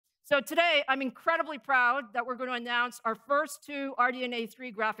So today, I'm incredibly proud that we're going to announce our first two RDNA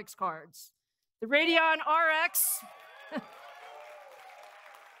 3 graphics cards. The Radeon RX,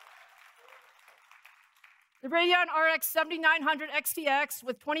 the Radeon RX 7900 XTX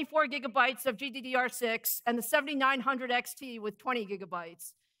with 24 gigabytes of GDDR6 and the 7900 XT with 20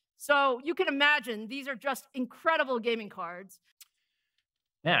 gigabytes. So you can imagine these are just incredible gaming cards.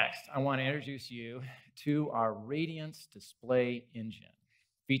 Next, I want to introduce you to our Radiance display engine,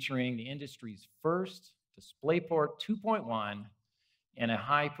 featuring the industry's first DisplayPort 2.1 and a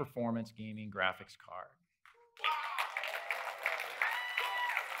high-performance gaming graphics card.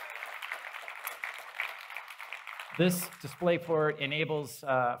 This DisplayPort enables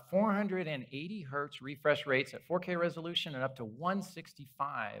 480 hertz refresh rates at 4K resolution and up to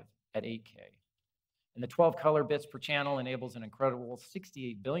 165 at 8K. And the 12 color bits per channel enables an incredible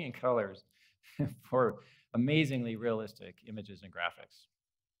 68 billion colors for amazingly realistic images and graphics.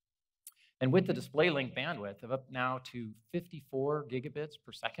 And with the display link bandwidth of up now to 54 gigabits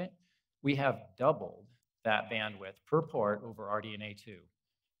per second, we have doubled that bandwidth per port over RDNA 2.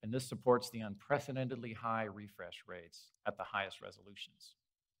 And this supports the unprecedentedly high refresh rates at the highest resolutions.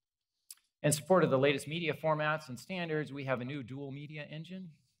 In support of the latest media formats and standards, we have a new dual media engine,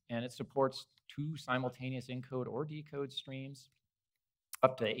 and it supports 2 simultaneous encode or decode streams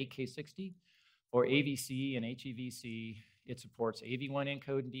up to 8K 60 or AVC and HEVC. It supports AV1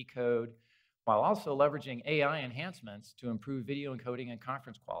 encode and decode while also leveraging AI enhancements to improve video encoding and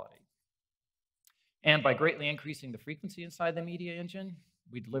conference quality. And by greatly increasing the frequency inside the media engine,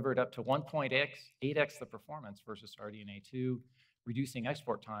 we delivered up to 1.8x the performance versus RDNA 2, reducing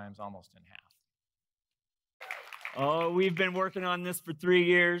export times almost in half. Oh, we've been working on this for 3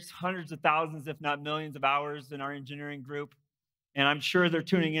 years, hundreds of thousands, if not millions of hours in our engineering group. And I'm sure they're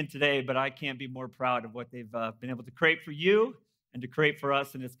tuning in today, but I can't be more proud of what they've been able to create for you and to create for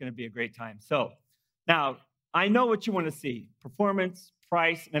us, and it's going to be a great time. So now, I know what you want to see: performance,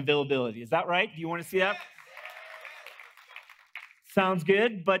 price, and availability. Is that right? Do you want to see that? Sounds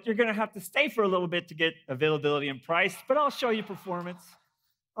good, but you're going to have to stay for a little bit to get availability and price, but I'll show you performance.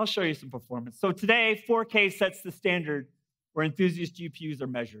 I'll show you some performance. So today, 4K sets the standard where enthusiast GPUs are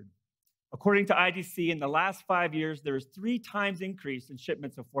measured. According to IDC, in the last 5 years, there is 3 times increase in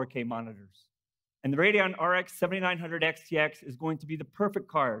shipments of 4K monitors. And the Radeon RX 7900 XTX is going to be the perfect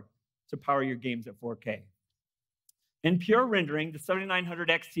card to power your games at 4K. In pure rendering, the 7900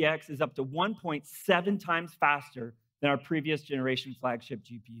 XTX is up to 1.7 times faster than our previous generation flagship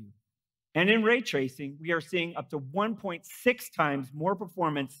GPU. And in ray tracing, we are seeing up to 1.6 times more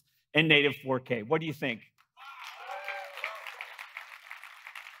performance in native 4K. What do you think?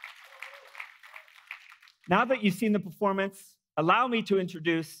 Now that you've seen the performance, allow me to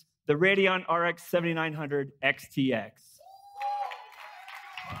introduce the Radeon RX 7900 XTX.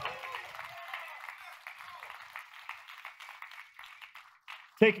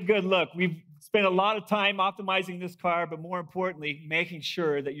 Take a good look. We've spent a lot of time optimizing this card, but more importantly, making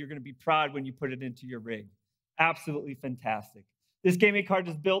sure that you're going to be proud when you put it into your rig. Absolutely fantastic. This gaming card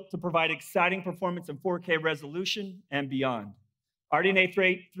is built to provide exciting performance in 4K resolution and beyond. RDNA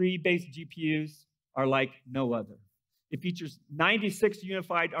 3-based GPUs are like no other. It features 96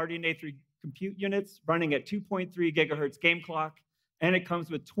 unified RDNA 3 compute units running at 2.3 gigahertz game clock, and it comes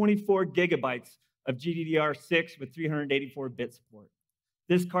with 24 gigabytes of GDDR6 with 384-bit support.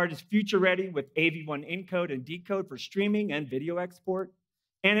 This card is future-ready with AV1 encode and decode for streaming and video export,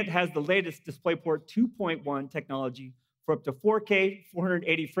 and it has the latest DisplayPort 2.1 technology for up to 4K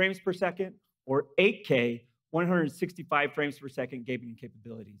 480 frames per second or 8K 165 frames per second gaming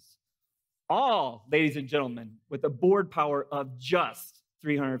capabilities. All, ladies and gentlemen, with a board power of just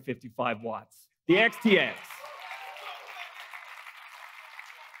 355 watts. The XTX.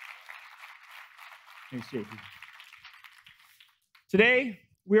 Today,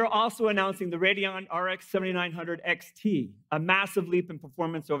 we are also announcing the Radeon RX 7900 XT, a massive leap in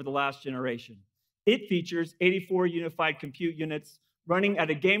performance over the last generation. It features 84 unified compute units running at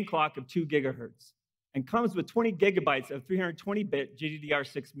a game clock of 2 gigahertz and comes with 20 gigabytes of 320-bit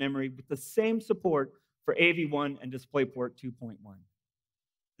GDDR6 memory with the same support for AV1 and DisplayPort 2.1.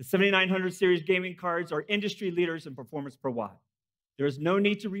 The 7900 series gaming cards are industry leaders in performance per watt. There is no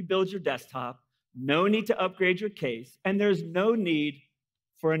need to rebuild your desktop, no need to upgrade your case, and there's no need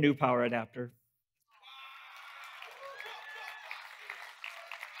for a new power adapter.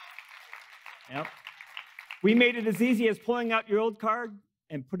 Yep. We made it as easy as pulling out your old card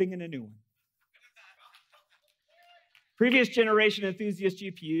and putting in a new one. Previous generation enthusiast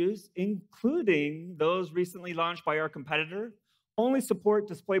GPUs, including those recently launched by our competitor, only support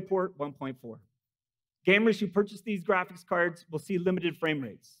DisplayPort 1.4. Gamers who purchase these graphics cards will see limited frame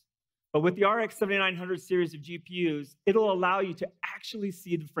rates. But with the RX 7900 series of GPUs, it'll allow you to actually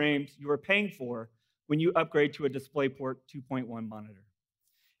see the frames you are paying for when you upgrade to a DisplayPort 2.1 monitor.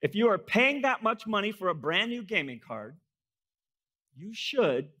 If you are paying that much money for a brand new gaming card, you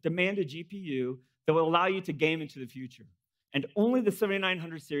should demand a GPU that will allow you to game into the future. And only the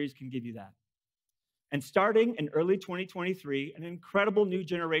 7900 series can give you that. And starting in early 2023, an incredible new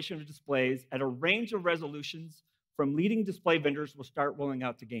generation of displays at a range of resolutions from leading display vendors will start rolling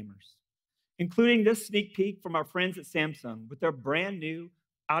out to gamers, including this sneak peek from our friends at Samsung with their brand new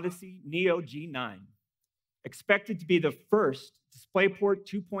Odyssey Neo G9, expected to be the first DisplayPort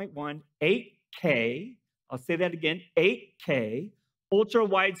 2.1 8K, I'll say that again, 8K, ultra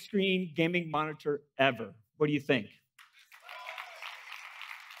widescreen gaming monitor ever. What do you think?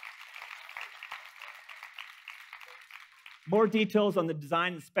 More details on the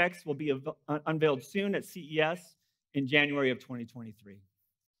design and specs will be unveiled soon at CES in January of 2023.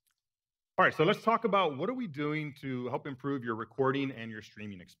 All right, so let's talk about what are we doing to help improve your recording and your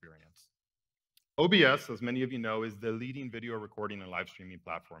streaming experience. OBS, as many of you know, is the leading video recording and live streaming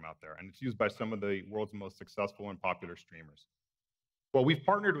platform out there, and it's used by some of the world's most successful and popular streamers. Well, we've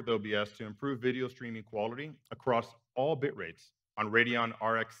partnered with OBS to improve video streaming quality across all bit rates on Radeon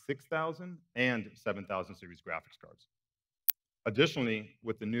RX 6000 and 7000 series graphics cards. Additionally,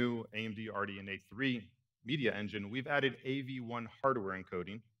 with the new AMD RDNA 3 media engine, we've added AV1 hardware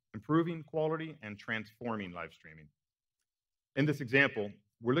encoding, improving quality and transforming live streaming. In this example,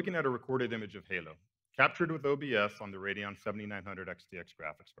 we're looking at a recorded image of Halo, captured with OBS on the Radeon 7900 XTX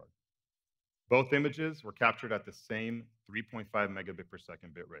graphics card. Both images were captured at the same 3.5 megabit per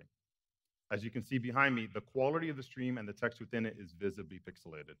second bitrate. As you can see behind me, the quality of the stream and the text within it is visibly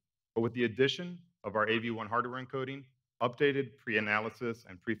pixelated. But with the addition of our AV1 hardware encoding, updated pre-analysis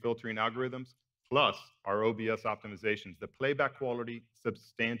and pre-filtering algorithms, plus our OBS optimizations, the playback quality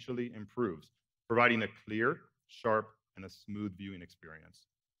substantially improves, providing a clear, sharp, and a smooth viewing experience.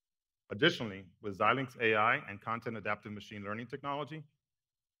 Additionally, with Xilinx AI and content adaptive machine learning technology,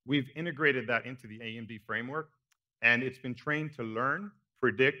 we've integrated that into the AMD framework, and it's been trained to learn,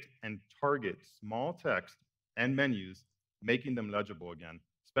 predict, and target small text and menus, making them legible again,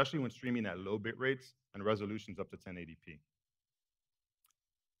 especially when streaming at low bit rates and resolutions up to 1080p.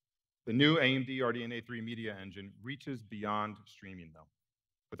 The new AMD RDNA 3 media engine reaches beyond streaming, though.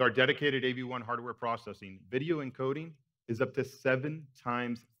 With our dedicated AV1 hardware processing, video encoding is up to 7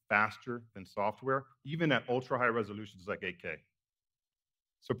 times faster than software, even at ultra-high resolutions like 8K.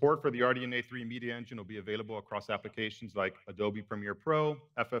 Support for the RDNA 3 media engine will be available across applications like Adobe Premiere Pro,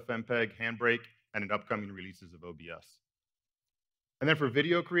 FFmpeg, Handbrake, and in upcoming releases of OBS. And then for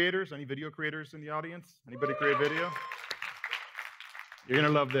video creators, any video creators in the audience? Anybody create video? You're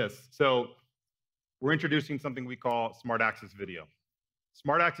gonna love this. So we're introducing something we call Smart Access Video.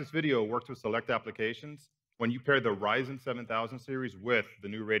 Smart Access Video works with select applications when you pair the Ryzen 7000 series with the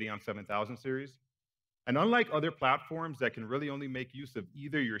new Radeon 7000 series. And unlike other platforms that can really only make use of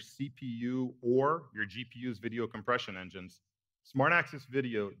either your CPU or your GPU's video compression engines, Smart Access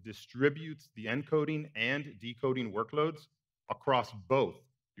Video distributes the encoding and decoding workloads across both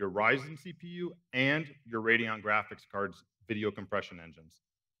your Ryzen CPU and your Radeon graphics card's video compression engines,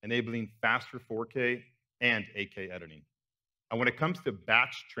 enabling faster 4K and 8K editing. And when it comes to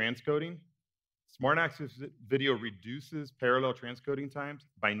batch transcoding, Smart Access Video reduces parallel transcoding times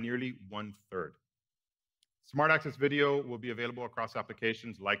by nearly 1/3. Smart Access Video will be available across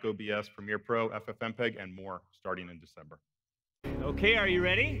applications like OBS, Premiere Pro, FFmpeg, and more starting in December. Okay, are you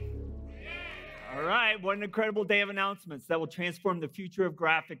ready? All right, what an incredible day of announcements that will transform the future of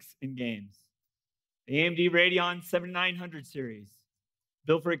graphics in games. The AMD Radeon 7900 series,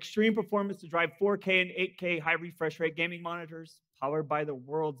 built for extreme performance to drive 4K and 8K high refresh rate gaming monitors, powered by the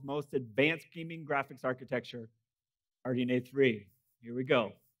world's most advanced gaming graphics architecture, RDNA 3. Here we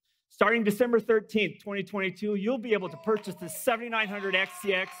go. Starting December 13th, 2022, you'll be able to purchase the 7900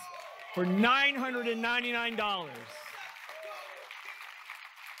 XTX for $999.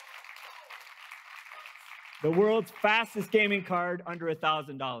 The world's fastest gaming card under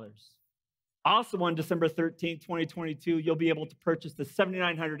 $1,000. Also on December 13th, 2022, you'll be able to purchase the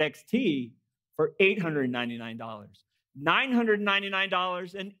 7900 XT for $899.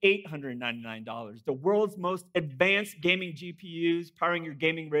 $999 and $899. The world's most advanced gaming GPUs powering your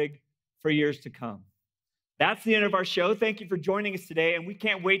gaming rig for years to come. That's the end of our show. Thank you for joining us today, and we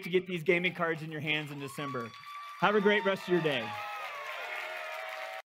can't wait to get these gaming cards in your hands in December. Have a great rest of your day.